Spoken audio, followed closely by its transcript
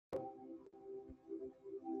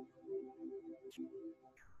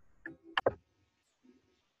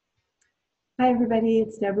Hi everybody,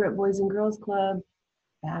 it's Deborah at Boys and Girls Club,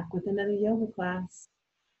 back with another yoga class.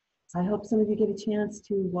 I hope some of you get a chance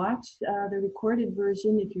to watch the recorded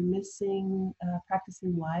version. If you're missing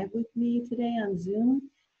practicing live with me today on Zoom,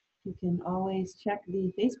 you can always check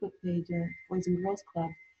the Facebook page of Boys and Girls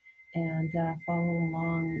Club and follow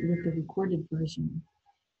along with the recorded version.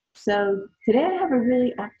 So today I have a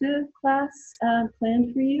really active class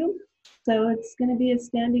planned for you. So it's going to be a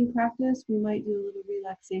standing practice. We might do a little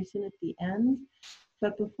relaxation at the end.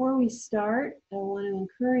 But before we start, I want to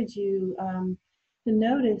encourage you to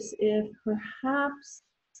notice if perhaps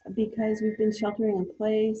because we've been sheltering in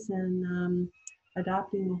place and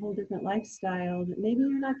adopting a whole different lifestyle, that maybe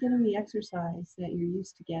you're not getting the exercise that you're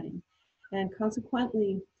used to getting. And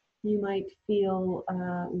consequently, you might feel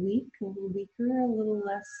weak, a little weaker, a little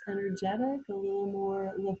less energetic, a little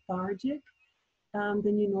more lethargic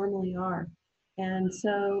than you normally are. And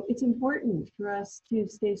so it's important for us to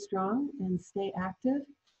stay strong and stay active.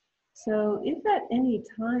 So if at any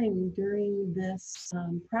time during this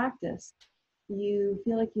practice, you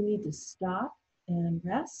feel like you need to stop and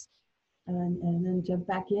rest and then jump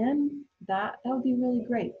back in, that would be really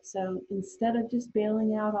great. So instead of just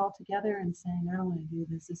bailing out altogether and saying, I don't want to do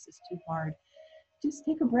this, this is too hard, just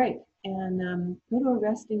take a break and go to a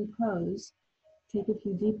resting pose. Take a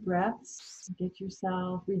few deep breaths, get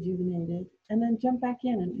yourself rejuvenated, and then jump back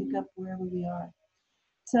in and pick up wherever we are.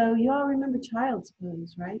 So you all remember child's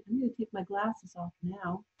pose, right? I'm going to take my glasses off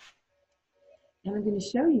now, and I'm going to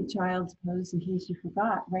show you child's pose in case you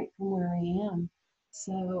forgot right from where I am.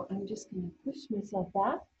 So I'm just going to push myself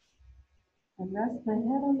back and rest my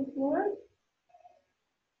head on the floor.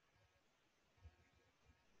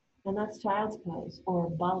 And that's child's pose,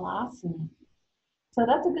 or balasana. So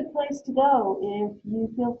that's a good place to go if you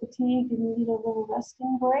feel fatigued and you need a little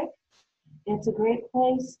resting break. It's a great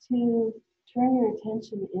place to turn your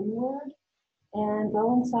attention inward and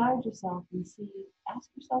go inside yourself and ask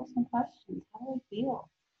yourself some questions. How do I feel?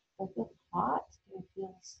 Do I feel hot? Do I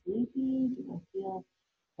feel sleepy? Do I feel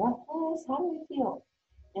breathless? How do I feel?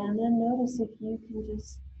 And then notice if you can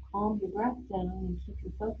just calm your breath down and keep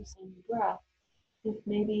your focus on your breath. If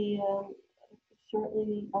maybe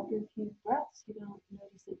shortly after a few breaths, you don't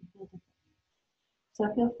notice that you feel different.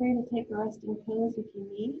 So feel free to take a resting pose if you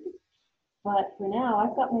need. But for now,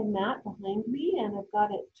 I've got my mat behind me and I've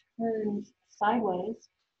got it turned sideways.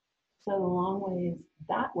 So the long way is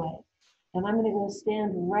that way. And I'm going to go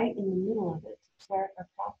stand right in the middle of it to start our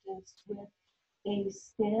practice with a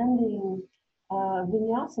standing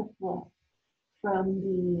vinyasa flow from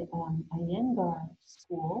the Iyengar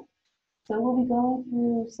school. So we'll be going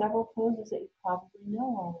through several poses that you probably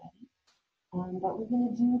know already, but we're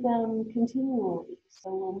going to do them continually.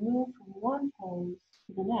 So we'll move from one pose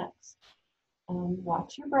to the next.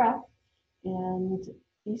 Watch your breath and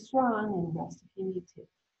be strong and rest if you need to.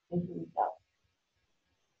 So here we go.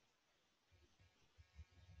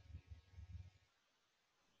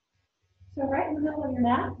 So right in the middle of your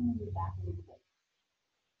mat, I'm going to move back a little bit.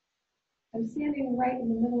 I'm standing right in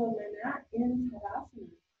the middle of my mat in Tadasana,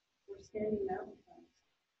 or standing mountain pose.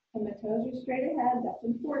 And my toes are straight ahead, that's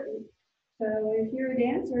important. So if you're a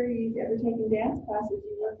dancer, you've ever taken dance classes,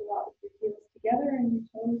 you work a lot with your heels together and your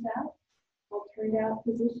toes out, all turned out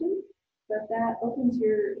position, but that opens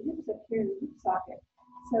your hips up here in the hip socket.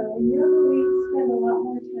 So in yoga, we spend a lot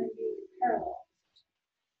more time being in parallel position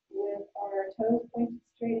with our toes pointed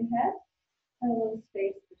straight ahead and a little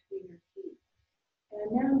space between our feet.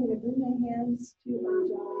 And now I'm going to bring my hands to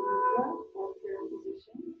Ujjayi Mudra, or prayer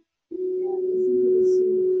position, and listen to the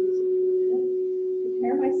soothing music.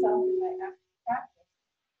 Prepare myself in my active practice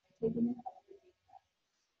by taking a couple of deep breaths.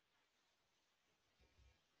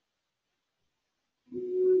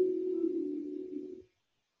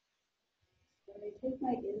 When I take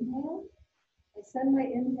my inhale, I send my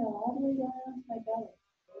inhale all the way down to my belly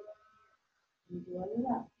and blow it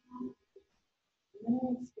up. And then I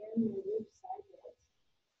expand my ribs sideways.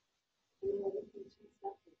 And then I lift my chest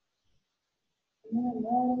upward. And then I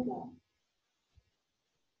let it go.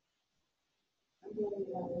 I'm blowing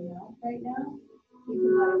it out my mouth right now. You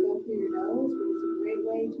can let it go through your nose, which is a great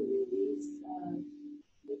way to release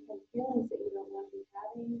different feelings that you don't want to be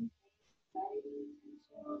having, anxiety,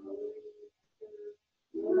 tension, worry, anger.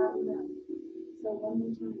 Blow it out your mouth. So one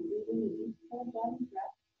more time, breathe in a deep, full body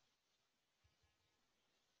breath.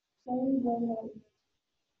 Slowly blow it out.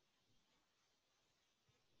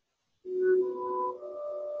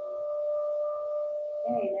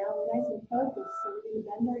 Okay, now we're nice and focused. So we're going to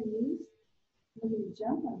bend our knees. We're going to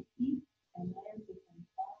jump on feet and land with them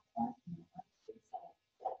far apart and the arms to the side.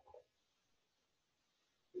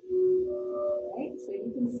 Right, so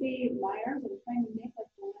you can see my arms are trying to make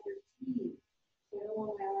like the letter T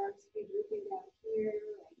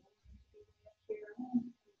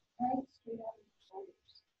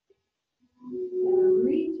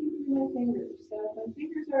fingers. So if my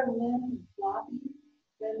fingers are limp and floppy,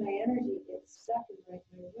 then my energy gets stuck in my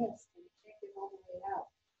wrist and I can't get all the way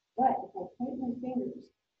out. But if I point my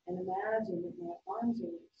fingers and imagine that my arms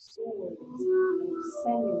are like swords and I'm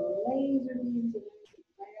sending laser beams of energy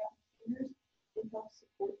right out my fingers, it helps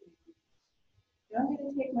support my fingers. Now I'm going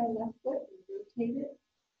to take my left foot and rotate it,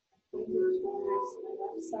 point it towards my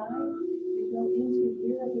left side, and go into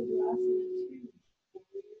Virabhadrasana 2,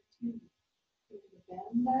 warrior 2. I'm going to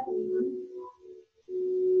bend that knee,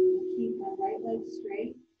 and keep my right leg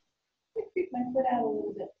straight. I creep my foot out a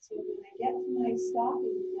little bit, so when I get to my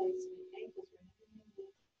stopping place, my ankles are under my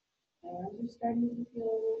knee. My arms are starting to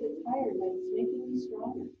feel a little bit tired, but it's making me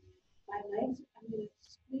stronger. My legs, I'm going to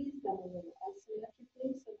squeeze them a little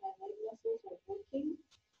asymmetrically, so my leg muscles are working,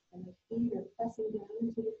 and my feet are pressing down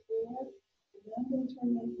into the floor. And then I'm going to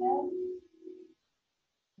turn my head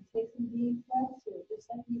and take some deep breaths here,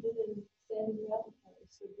 just like we did in standing yoga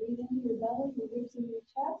pose. So breathe into your belly, your ribs in your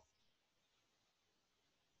chest.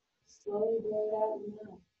 Slowly blow it out in your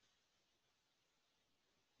mouth.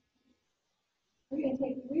 We're going to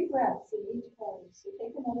take 3 breaths in each pose. So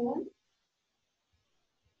take another one.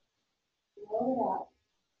 Blow it out.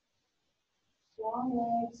 Strong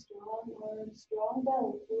legs, strong arms, strong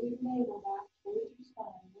belly. Pull your navel back towards your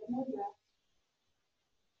spine. One more breath.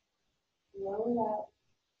 Blow it out.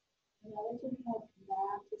 Now let your head come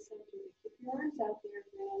back to center. Keep your arms out there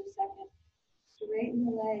for another second. Straighten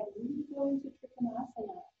the leg. Really go into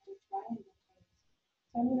Trikonasana or triangle pose.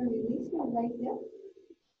 So I'm going to release my right hip.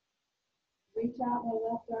 Reach out my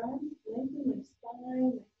left arm. Lengthen my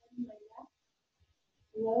spine, my head, and my neck.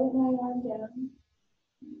 Lower my arm down.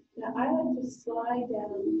 Now I like to slide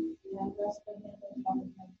down and rest my hand on top of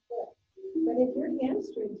my foot. But if your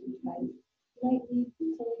hamstrings are tight, you might need to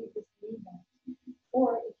leave this knee back.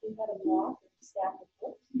 Or if you had a block or a stack of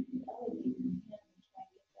books, you can elevate your hand and try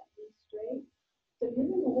and get that knee straight. So you're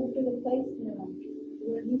going to look for the place now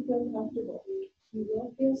where you feel comfortable. You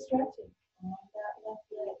will feel stretching on that left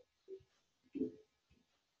leg.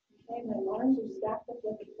 Okay, my arms are stacked up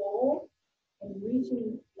like a bowl and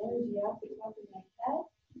reaching energy out the top of my head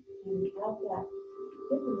and out that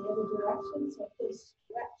hip in the other direction, so I feel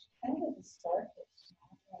stretched, kind of like a starfish.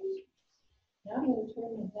 Now I'm going to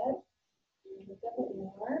turn my head and look up at my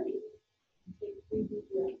arm and take 3 deep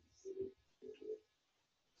breaths.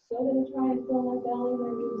 So I'm going to try and fill my belly,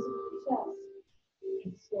 my ribs, and my chest,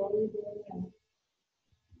 and slowly blow it out.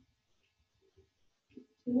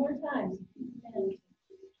 2 more times. And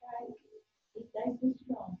try to keep nice and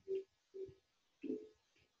strong.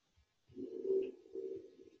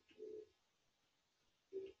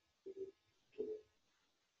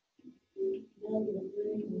 Now I'm going to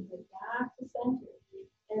bring my head back to center.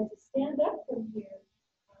 And to stand up from here,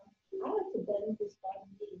 I like to bend this bottom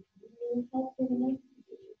knee. Really help in the neck.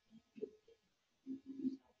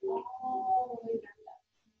 All the way back up.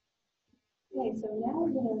 Okay, so now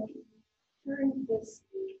we're going to turn this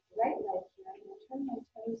right leg here. I'm going to turn my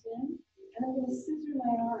toes in, and I'm going to scissor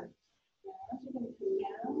my arms. My arms are going to come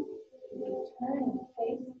down. I'm going to turn and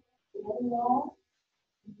face the other wall.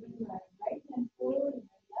 And bring my right hand forward and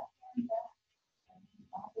my left hand back. I'm in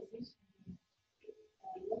opposition.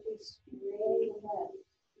 I'm looking straight ahead.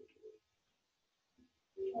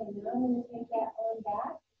 Okay, now I'm going to take that arm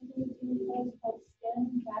back. I'm going to do a pose called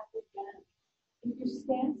standing backward bend. If your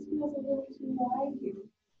stance feels a little too wide here,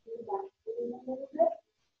 do back forward a little bit.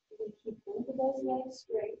 You're going to keep both of those legs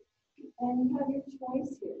straight. And you have your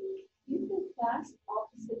choice here. You can clasp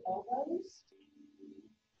opposite elbows.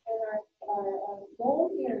 And our goal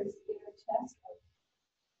here is to get our chest open.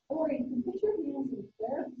 Or you can put your hands in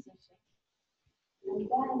prayer position. And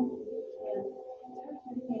then you can turn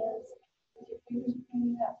your hands with your fingers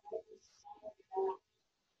pointing up right this side of the back.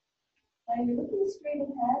 Now you're looking straight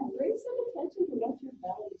ahead. Bring some attention to what your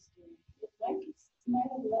belly is doing. It might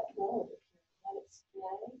have let go of it here. Let it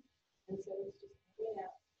spread. And so it's just hanging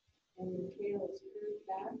out. And your tail is curved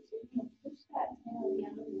back. So you can push that tail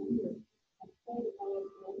down under and pull the belly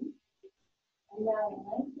in. And now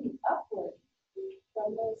lengthen upward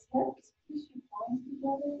from those hips. Push your palms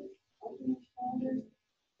together. Open your shoulders.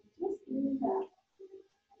 And just lean back.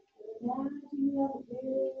 And imagine you have a big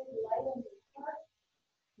light on your heart.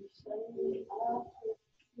 You're slowly up to the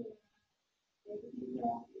ceiling. Take a deep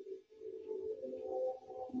breath.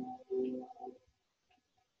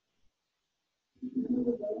 Remember,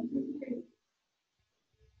 we're going to 3.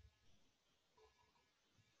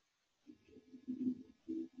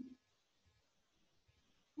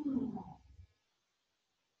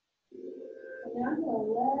 And now I'm going to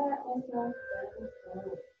let myself bend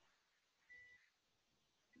forward.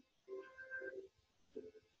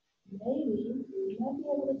 Maybe you might be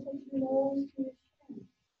able to take your nose to your chin.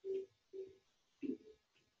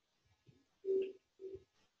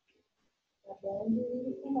 Now bend your knees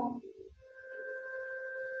and come up.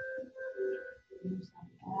 Bring yourself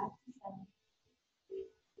back to center.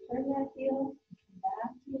 Turn that heel back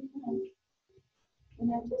to the front. And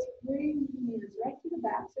now just bring your hands right to the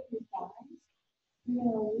backs of your thighs. You're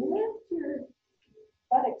going to lift your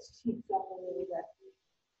buttocks cheeks up a little bit.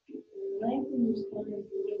 Lengthen your spine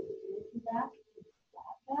forward. Lift your back,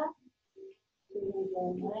 flat back. So you're going to get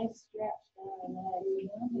a nice stretch down the legs.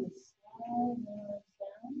 Now I'm going to slide my arms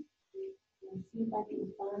down and see if I can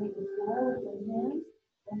find the floor with my hands.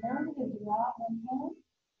 And now I'm going to drop my head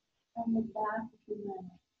on the back of the leg.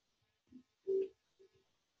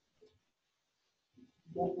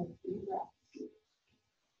 Get a few breaths.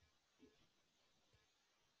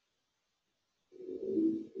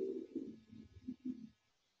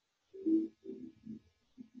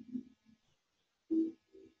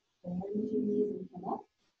 Bend your knees and come up.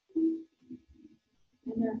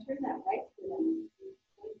 And now turn that right foot up.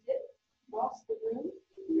 And dip across the room,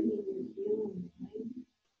 bringing your heel in line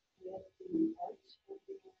with the arch of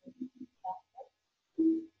your back foot.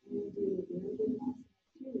 And we'll do a very good asana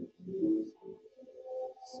too. On the other side.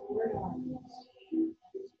 Sword arms.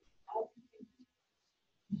 Out the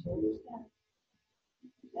fingertips. Shoulders down.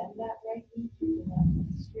 Bend that right knee, keep the left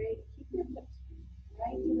knee straight. Keep your hips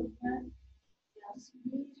right to the front. Now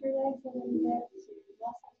squeeze your legs a little bit so your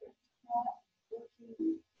muscles are taut,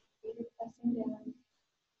 working, feet are pressing down.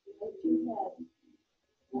 Lift your head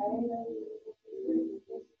right over your finger.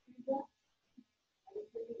 Just 3 breaths. And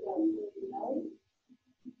here we go. Feel your belly.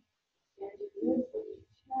 Stand your ribs, lift your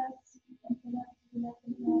chest, lengthen up to the neck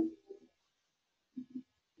and head.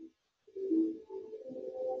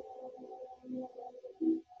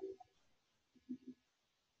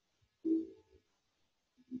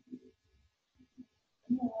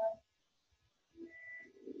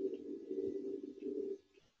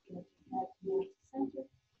 Center,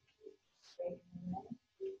 straighten your leg,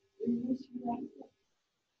 release your right foot,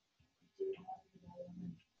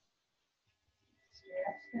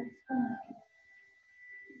 stretch that spine,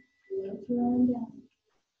 lift your arm down.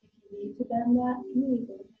 If you need to bend that knee,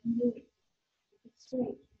 go ahead and do it. Keep it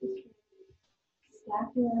straight, keep it straight. Stack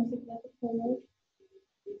your arms together forward,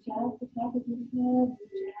 reach out the top of your head,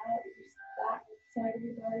 reach out your back side of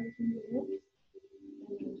your body to your hips,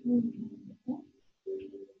 and then turn your hand up,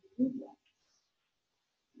 deep breath.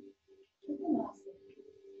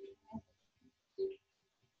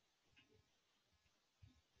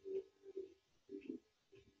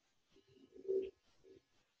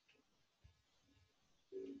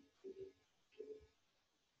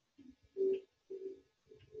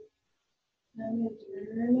 Now I'm going to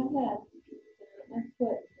turn my head, down my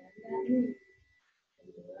foot, bend that knee, and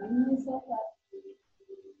bring myself up.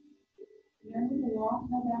 And I'm going to walk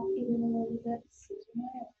my back foot in a little bit, sit to my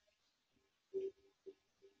arms.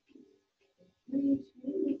 Reach,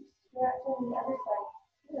 stretch on the other side.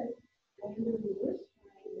 Good. Go to the reverse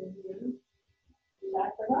triangle here.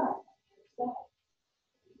 Back or not. Other side.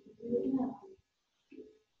 Do it now.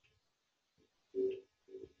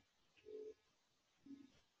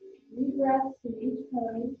 3 breaths in each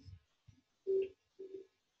pose.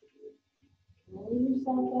 Roll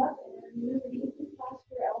yourself up and remember you can clasp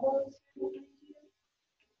your elbows behind you.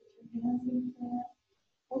 Put your hands in front.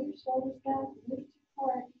 Pull your shoulders back. Lift your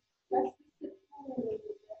heart. Press the sit forward a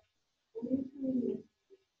little bit. Pull your tongue.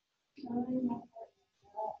 Shine that heart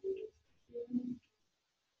up. Lift the ceiling.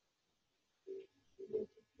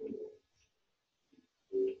 Lift your fingers.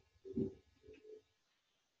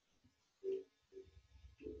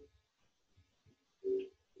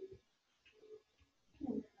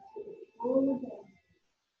 Forward down.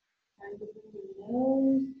 Time to bring your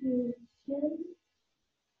nose to your chin.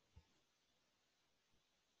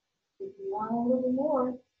 If you want a little more,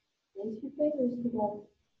 place your fingers together.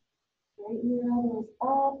 Straighten your elbows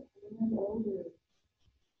up and over.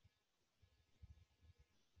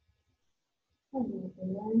 And then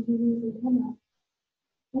bend your knees and come up.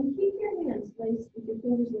 And keep your hands placed with your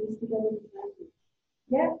fingers laced together behind you.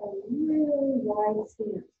 Get a really wide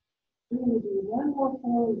stance. We're going to do one more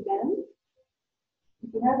forward bend. If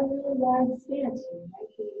you have a really wide stance, you might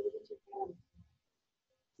be able to get your hands.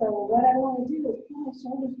 So what I want to do is pull my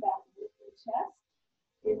shoulders back and lift my chest.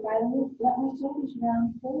 If I let my shoulders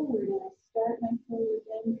round forward and I start my forward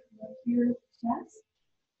bend from up here at the chest,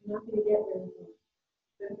 I'm not going to get very far.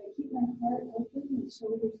 But if I keep my heart open, my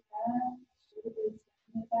shoulders back, shoulder blades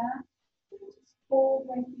down my back, and I just hold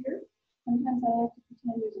right here. Sometimes I like to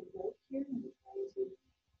pretend there's a rope here and I'm trying to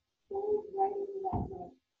hold right over that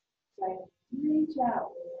rope. So I reach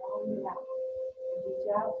out with all your back. Reach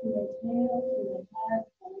out to my tail, to my head,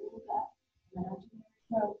 hold up, imaginary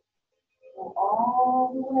throat. Go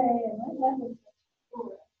all the way, and my leg will touch the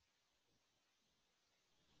floor.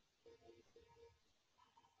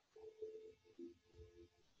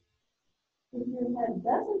 If your head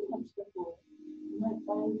doesn't touch the floor, you might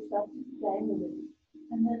find yourself just dangling.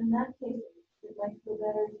 And then in that case, it might feel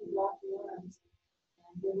better to lock your arms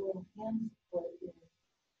and give a little hand support here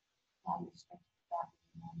while you're stretching back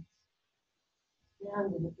and arms. Now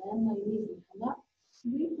I'm going to bend my knees and come up,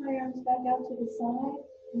 sweep my arms back out to the side,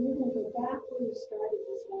 and we're going to go back where you started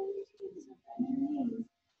this morning routine. So bend your knees,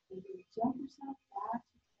 and you jump yourself back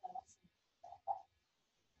to the class and back up.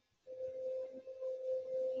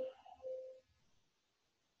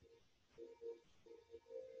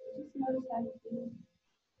 Just notice how you feel.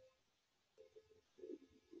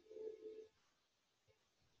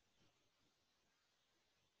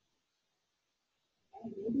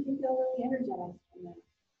 Okay, maybe you feel really energized from that,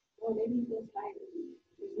 or maybe you feel tired.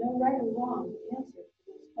 There's no right or wrong answer to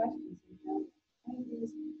those questions. And the point is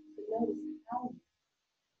to notice how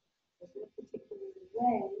there's no particular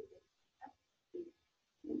way that you have to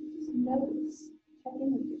be. Just notice, check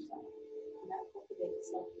in with yourself, and that cultivates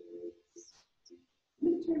self-awareness.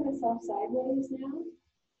 I'm going to turn myself sideways now.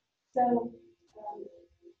 So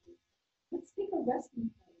let's take a resting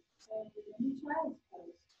pose. So in a child's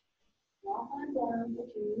pose, walk on down,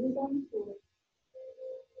 put your knees on the floor,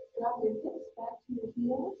 drop your hips back to your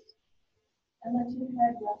heels, and let your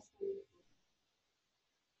head rest on your floor.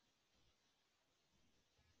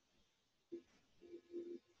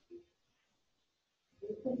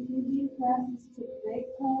 Take a few deep breaths. It's a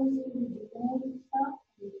great pose to rejuvenate yourself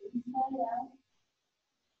from the inside out.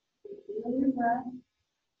 Feel your breath.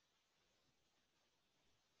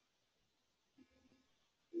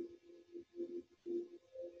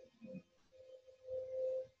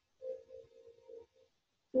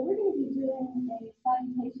 So we're going to be doing a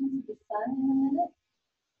salutation to the sun in a minute.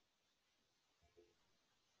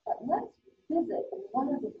 But let's visit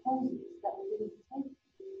one of the poses that we're going to be taking.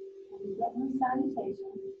 When we get in the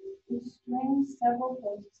salutation, we string several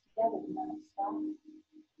poses together without stopping.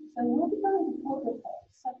 So we'll be going to cobra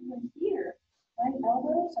pose. So from here, my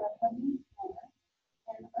elbows are hugging the floor,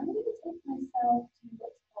 and I'm going to take myself to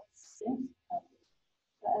what's called Sphinx pose.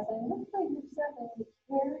 So as I lift my hips up, I'm going to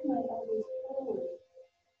carry my elbows forward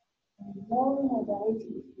and lower my belly to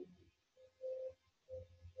the floor.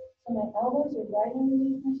 So my elbows are right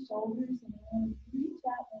underneath my shoulders, and I'm going to reach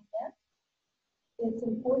out my neck. It's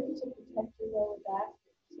important to protect your lower back.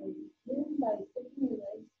 So begin by picking your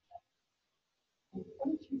legs up and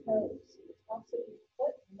point your toes to the tops of your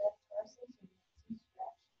foot and metatarsals are nice and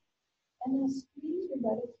stretched. And now squeeze your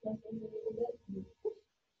buttocks muscles a little bit and push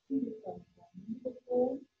through the front down into the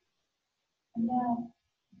floor. And now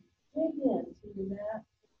dig into your mat,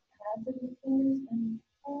 pads of your fingers, and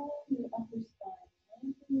pull your upper spine.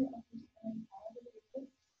 Lengthen your upper spine out of your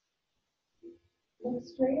hips. Look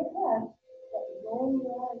straight ahead, but roll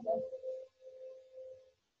your eyes up.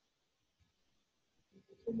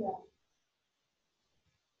 Put your breath.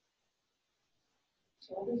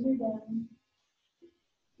 Shoulders are down.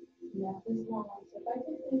 Neck is long. So if I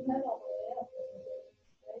take my head all the way up,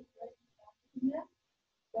 right to the top of the neck,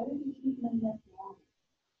 better to keep my neck long.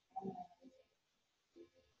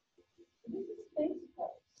 So this is face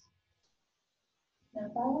pose.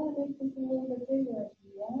 Now if I want to make this a little bit bigger, I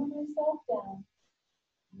can lower myself down,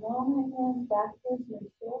 draw my hands back towards my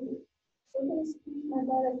shoulders. So I'm going to squeeze my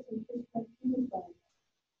buttocks and push my fingers down.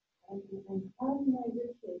 I'm going to hug my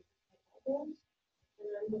ribcage with my elbows.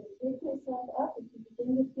 And I'm going to take myself up. If you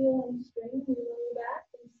begin to feel any strain in your lower back,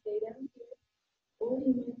 then stay down here. Or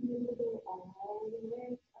you might be able to go all the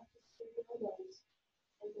way up to your elbows.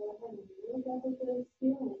 And go ahead and look up at the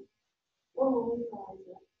ceiling. Roll your eyes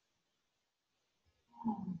up.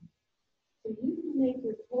 So you can make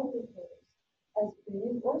your cobra pose as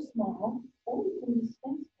big or small, or you can use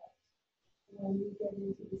Sphinx pose when you get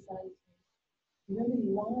into the salutation. Remember, you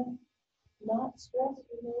want to not stress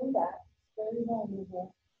your lower back. It's very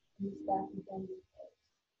vulnerable in this back and bending pose.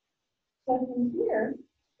 So from here,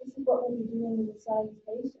 this is what we'll be doing in the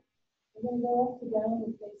salutation. We're going to go up to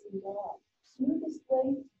downward facing dog. Smoothest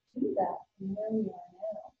way to do that from where we are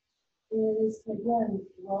now is, again,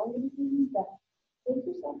 draw your knees back. Take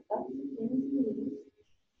yourself up into your knees.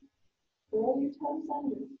 Curl your toes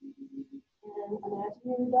under. And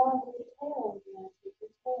imaginary dog with your tail. You're going to take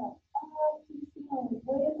your tail up to the ceiling,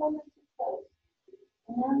 way up on the toes.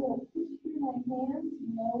 And now I'm going to push through my hands,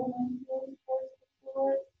 lower my heels towards the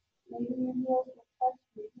floor. Maybe your heels will touch,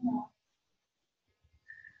 maybe not.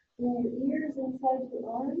 Bring your ears inside your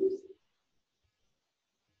arms.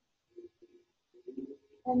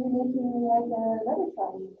 And you're making like another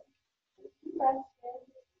triangle. Deep breaths in.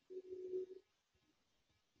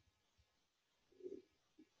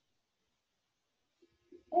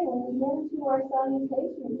 Hey, when we get into our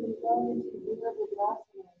salutations, we go into Deborah.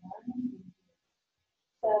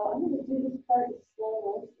 So I'm going to do this part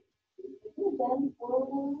slow. I'm going to bend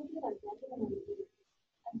forward, and I'm bending my knees.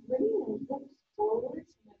 I'm bringing my hips forward,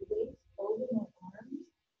 so my weight over my arms,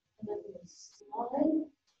 and I'm going to slide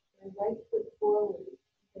my right foot forward.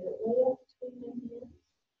 Get it way up between my hands.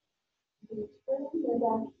 I'm going to turn my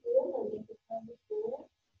back heel and make it come before.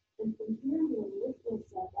 And from here, I'm going to lift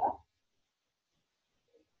myself up.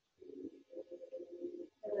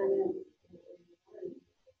 And I'm going to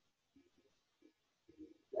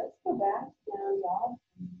let's go back, down dog.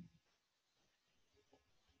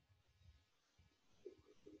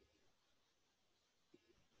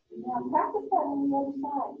 Now practice that on the other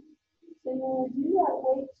side. So you're going to do that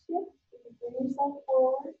weight shift. You bring yourself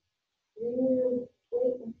forward, bring your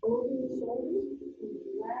weight over your shoulders, and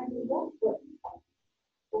drag your left foot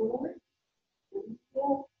forward, and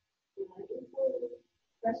heel, drag it forward.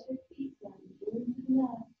 Press your feet down into the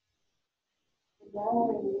mat. And now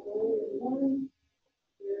we're going to lower your one,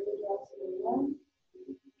 your adjustment one,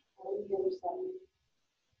 on the other side.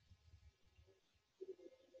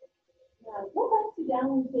 Now go back to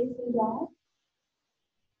downward facing dog.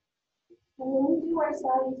 And when we do our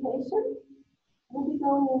salutation, we'll be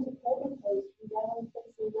going into cobra pose from downward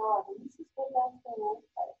facing dog. And this is what that's going to look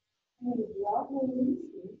like. I'm going to drop my knees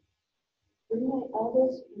here, bring my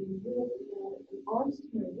elbows and arms to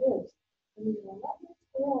my ribs. I'm going to let my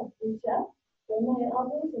tail reach up, bring my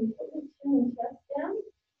elbows and put my chin and chest down.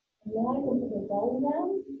 And then I can put my belly down.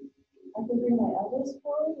 I can bring my elbows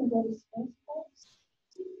forward and go to sphinx pose.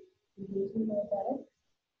 Engaging my buttocks,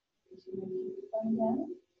 engaging my cheekbone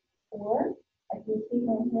down. Or I can keep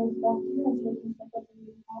my hands back here and take myself up in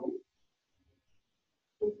the palm.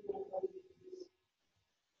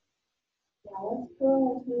 Now let's curl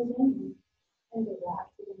our toes in and relax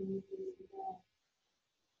it in the face again.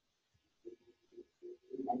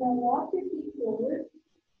 And then walk your feet forward.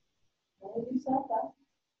 Roll yourself up.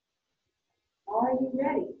 Are you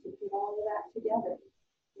ready to put all of that together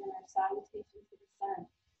in our salutation to the sun?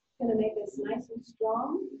 It's going to make us nice and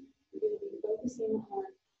strong. We're going to be focusing on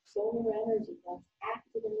solar energy, that's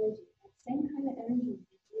active energy, that same kind of energy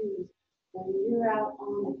you use when you're out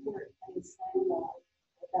on the court playing sandball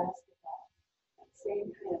or basketball. That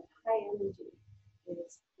same kind of high energy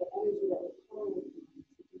is the energy that we're calling on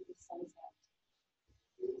to do the sunset.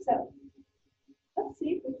 So let's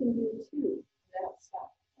see if we can do two without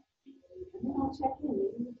stopping. And then I'll check in.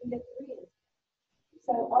 Maybe we can get three in.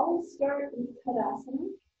 So always start with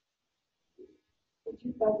Tadasana. Put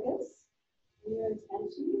your focus and your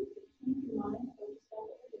attention to keep your mind focused on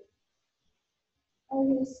what we're doing. And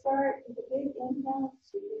we're going to start with a big inhale,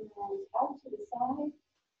 sweeping your arms out to the side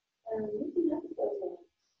and looking up at those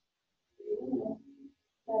arms. Breathing in.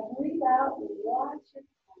 Now breathe out and watch your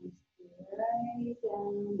palms right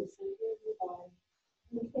down the center of your body.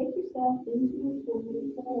 And take yourself into a forward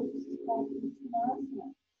fold. This is called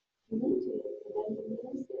Uttanasana. Come into it and then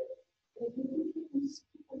release it. And if you can keep them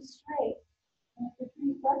straight, and if you're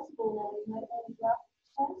pretty flexible now, you might want to drop your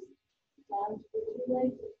chest down towards your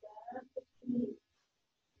legs and back to your knees.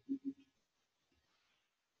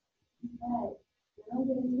 Okay. Now I'm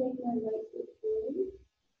going to take my right foot forward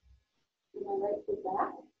and my right foot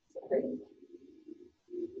back. Sorry.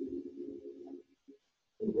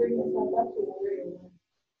 And bring yourself up to warrior one.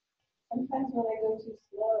 Sometimes when I go too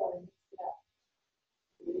slow, I mix it up.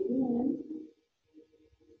 Breathing in.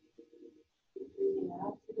 Breathing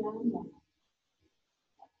out to down dog.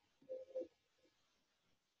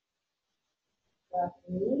 Drop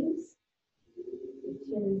your knees. Your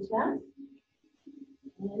chin and chest.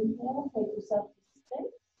 Inhale, take yourself to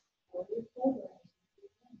sphinx. Or your cobra.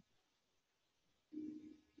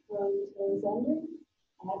 Throw your toes under.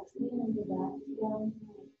 Exhale and go back to down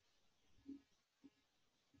dog.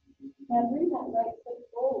 Now bring that right foot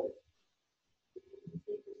forward.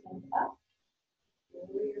 Take yourself up.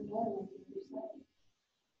 Lower your one on the other side.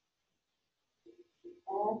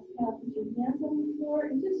 Exhale, put your hands on the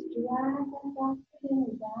floor and just drag that back foot in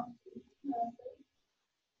and back to the front.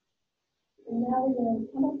 And now we're going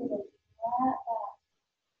to come up with a flat back.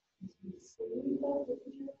 As we sleep up, put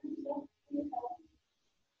your arms up to your head.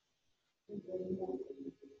 And bring that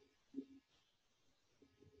in.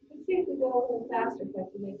 Let's see if we go a little faster so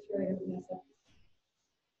I can make sure I don't mess up.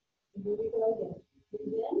 And here we go again.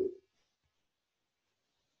 Breathe in.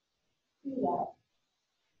 Breathe out.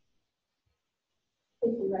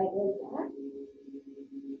 Take your right leg back.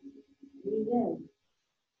 Breathe in.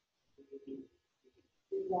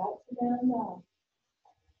 Relax down now.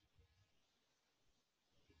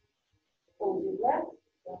 Hold your breath.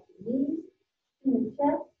 Drop your knees in your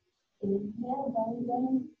chest. Inhale, belly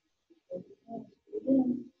down. Breathe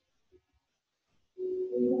in.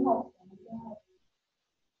 Breathe out.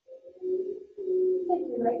 Take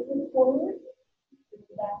your right foot forward. Put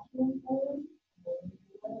your back heel forward.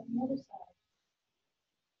 On the other side.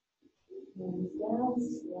 Hands down.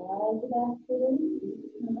 Slide the back foot in.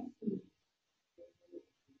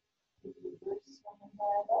 Reverse one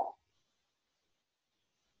leg up.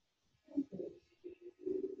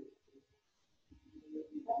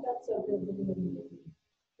 That felt so good.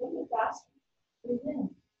 Make it faster. Breathe in.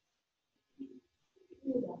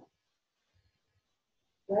 Breathe out.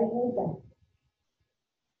 Right leg back.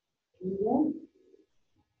 Breathe in.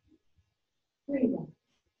 Breathe out.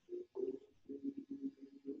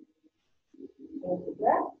 Hold the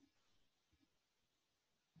breath.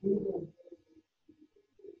 Breathe in.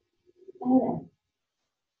 And out.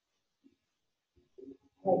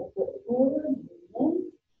 Right foot forward. Breathe in.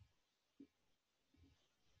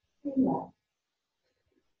 Breathe out.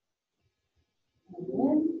 And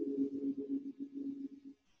in.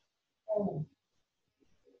 And in.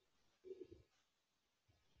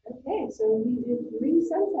 Okay, so we did 3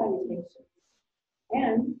 sun salutations.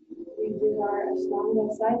 And we did our Ashtanga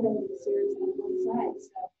side bending series on both sides.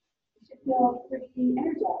 So you should feel pretty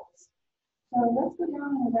energized. So let's go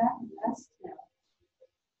down on our back and rest now.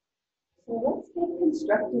 So let's take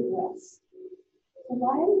constructive rest. So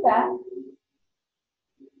lie on your back.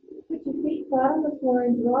 Put your feet flat on the floor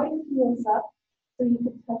and draw your heels up so you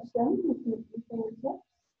can touch them with your fingertips.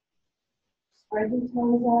 Spread your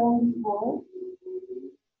toes out on the floor.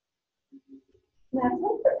 Now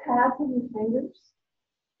take the pads of your fingers.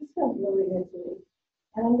 This feels really good to me.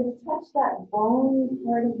 And I'm going to touch that bony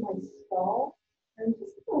part of my skull. And I'm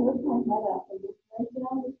just going to lift my head up and just right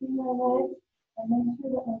down between my legs and make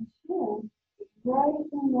sure that my chin is right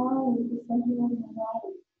in line with the center of my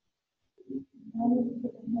body. Now I'm going to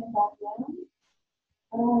put my head back down.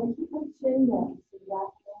 And I want to keep my chin down so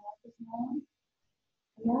that's going up as well.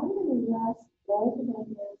 And now I'm going to rest both of my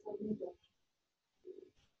hands on the ground.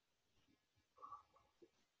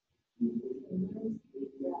 A nice deep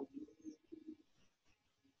breath.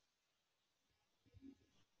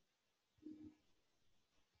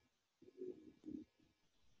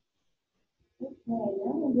 Okay, now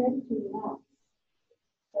we're ready to relax.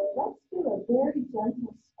 So let's do a very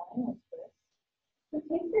gentle spinal twist. So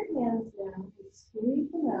take your hands down and sweep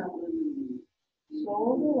them out.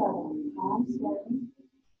 Shoulder level, palms down,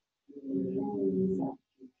 and your knees up.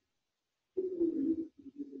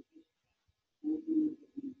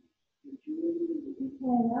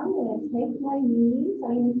 Okay, now I'm going to take my knees, I'm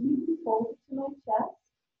going to keep them folded to my chest,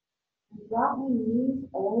 and drop my knees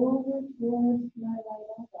over towards my right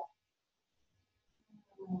elbow.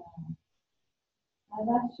 My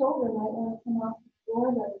left shoulder might want to come off the floor,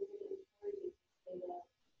 but I'm going to encourage you to stay there.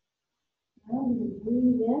 Now I'm going to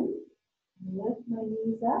breathe in, and lift my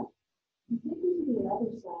knees up, and take them to the other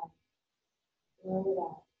side. Blow it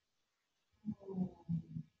out.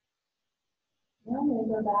 Now I'm going to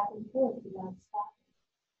go back and forth without stopping.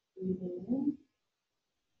 Breathing in,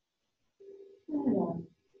 and out.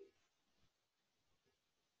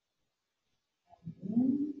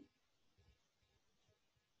 In,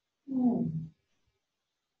 and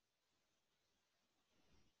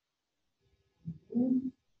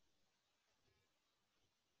in,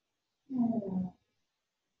 and out.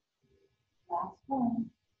 Last one.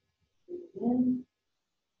 Breathe in,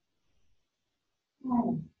 and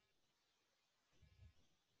out.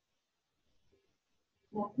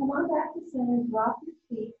 Now come on back to center, drop your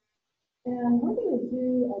feet, and we're going to do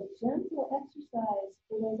a gentle exercise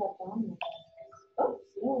for those abdominals. Oops,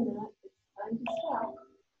 no, we're not. It's time to stop.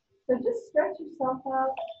 So just stretch yourself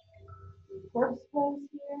out. Corpse pose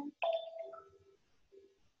here.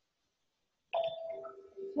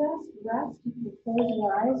 Just rest. You can close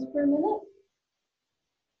your eyes for a minute.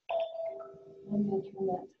 I'm going to turn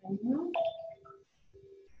that timer on.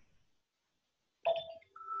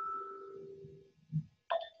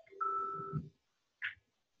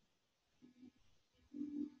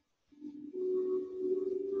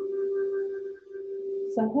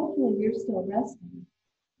 So hopefully you're still resting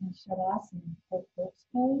in Shavasana, or corpse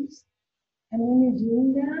pose. And when you're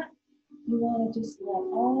doing that, you want to just let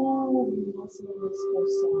all of your muscles go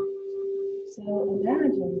soft. So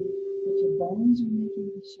imagine that your bones are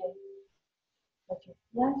making the shape, but your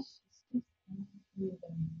flesh is just under your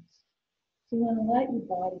bones. So you want to let your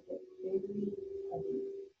body get very heavy.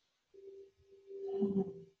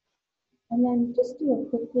 And then just do a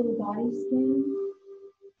quick little body scan.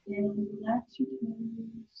 And relax your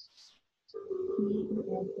toes, feet and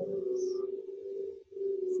ankles.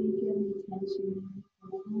 See if you have any tension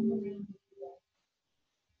all around the foot.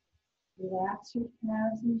 Relax your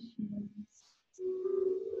calves and shins.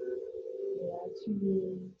 Relax your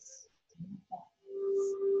knees and thighs.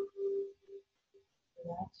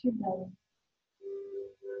 Relax your belly,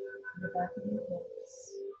 the back of your hips.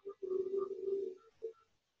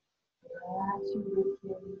 Relax your rib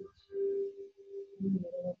cage in the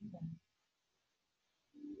middle of your back.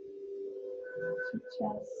 Relax your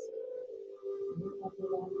chest and your upper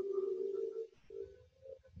back.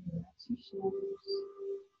 Relax your shoulders,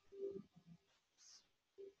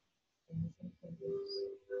 hands and fingers.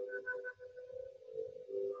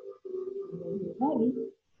 And when you're ready,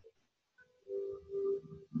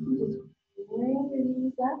 you just bring your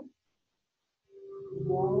knees up,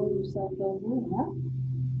 roll yourself over and up.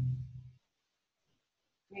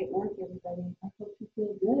 Great work, everybody. I hope you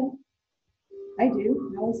feel good. I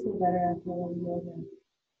do. I always feel better after a little yoga.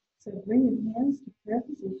 So bring your hands to prayer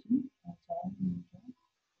position. That's all you need.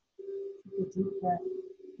 Take a deep breath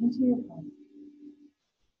into your heart.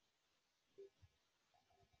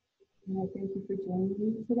 And I thank you for joining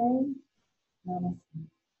me today.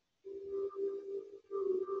 Namaste.